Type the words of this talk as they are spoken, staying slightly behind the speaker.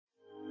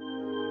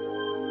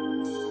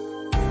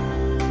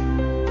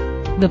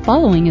The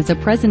following is a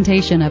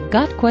presentation of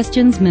Got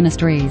Questions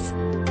Ministries.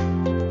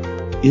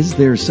 Is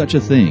there such a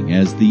thing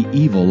as the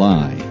evil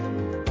eye?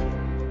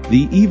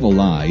 The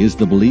evil eye is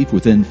the belief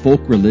within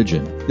folk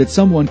religion that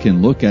someone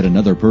can look at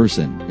another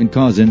person and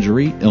cause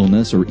injury,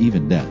 illness, or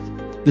even death.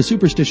 The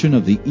superstition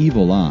of the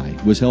evil eye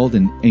was held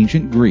in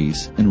ancient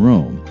Greece and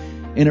Rome,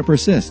 and it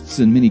persists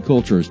in many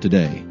cultures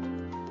today.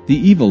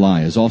 The evil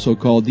eye is also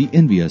called the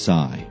envious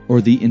eye or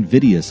the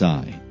invidious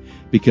eye,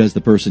 because the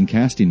person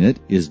casting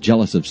it is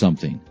jealous of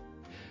something.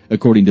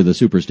 According to the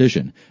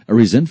superstition, a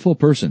resentful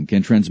person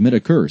can transmit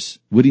a curse,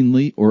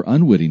 wittingly or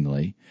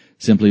unwittingly,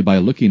 simply by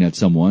looking at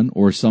someone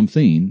or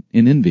something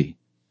in envy.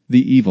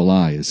 The evil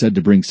eye is said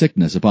to bring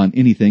sickness upon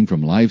anything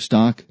from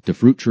livestock to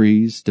fruit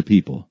trees to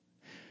people.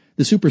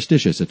 The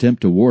superstitious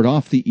attempt to ward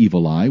off the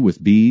evil eye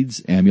with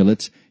beads,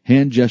 amulets,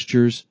 hand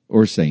gestures,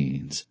 or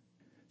sayings.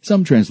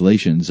 Some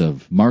translations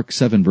of Mark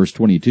 7 verse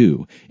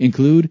 22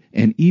 include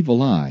an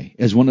evil eye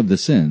as one of the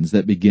sins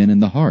that begin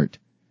in the heart.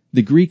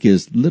 The Greek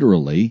is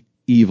literally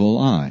evil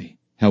eye.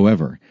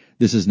 However,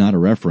 this is not a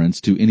reference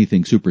to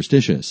anything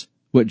superstitious.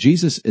 What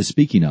Jesus is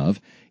speaking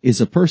of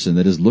is a person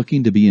that is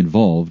looking to be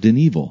involved in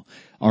evil.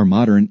 Our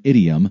modern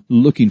idiom,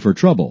 looking for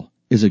trouble,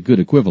 is a good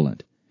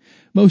equivalent.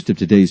 Most of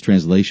today's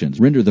translations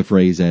render the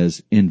phrase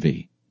as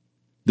envy.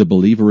 The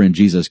believer in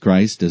Jesus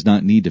Christ does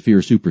not need to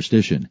fear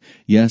superstition.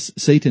 Yes,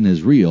 Satan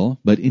is real,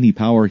 but any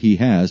power he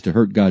has to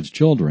hurt God's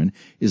children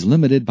is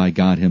limited by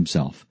God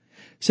himself.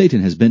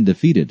 Satan has been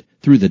defeated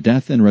through the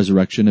death and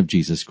resurrection of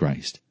Jesus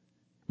Christ.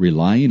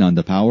 Relying on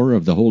the power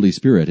of the Holy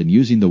Spirit and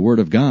using the Word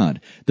of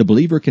God, the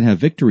believer can have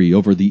victory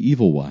over the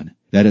evil one.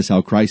 That is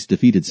how Christ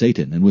defeated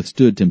Satan and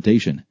withstood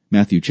temptation.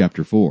 Matthew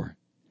chapter 4.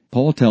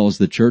 Paul tells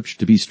the church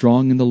to be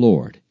strong in the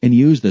Lord and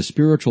use the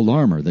spiritual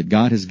armor that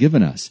God has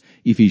given us.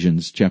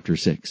 Ephesians chapter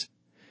 6.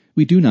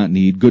 We do not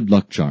need good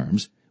luck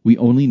charms. We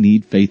only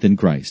need faith in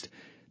Christ.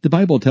 The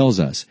Bible tells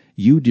us,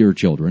 "You, dear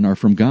children, are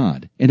from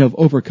God, and have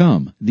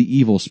overcome the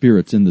evil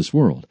spirits in this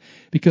world,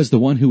 because the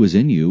one who is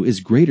in you is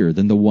greater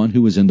than the one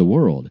who is in the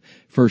world."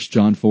 1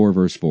 John 4,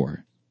 verse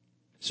 4.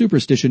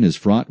 Superstition is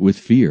fraught with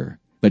fear,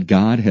 but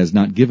God has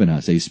not given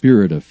us a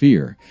spirit of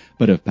fear,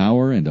 but of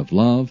power and of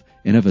love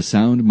and of a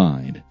sound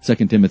mind.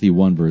 2 Timothy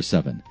 1, verse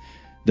 7.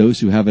 Those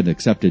who haven't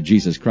accepted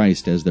Jesus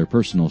Christ as their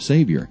personal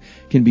Savior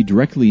can be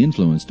directly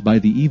influenced by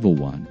the evil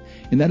one,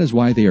 and that is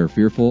why they are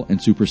fearful and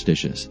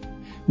superstitious.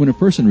 When a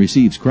person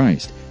receives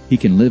Christ, he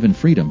can live in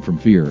freedom from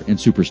fear and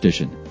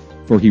superstition,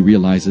 for he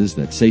realizes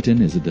that Satan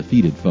is a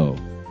defeated foe.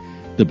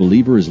 The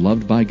believer is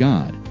loved by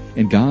God,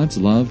 and God's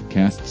love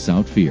casts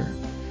out fear.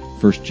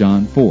 1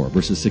 John 4,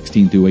 verses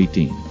 16 through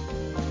 18.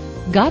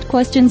 Got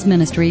Questions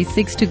Ministry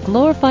seeks to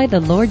glorify the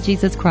Lord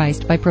Jesus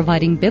Christ by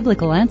providing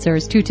biblical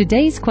answers to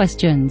today's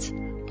questions.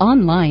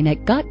 Online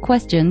at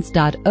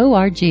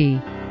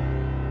gotquestions.org.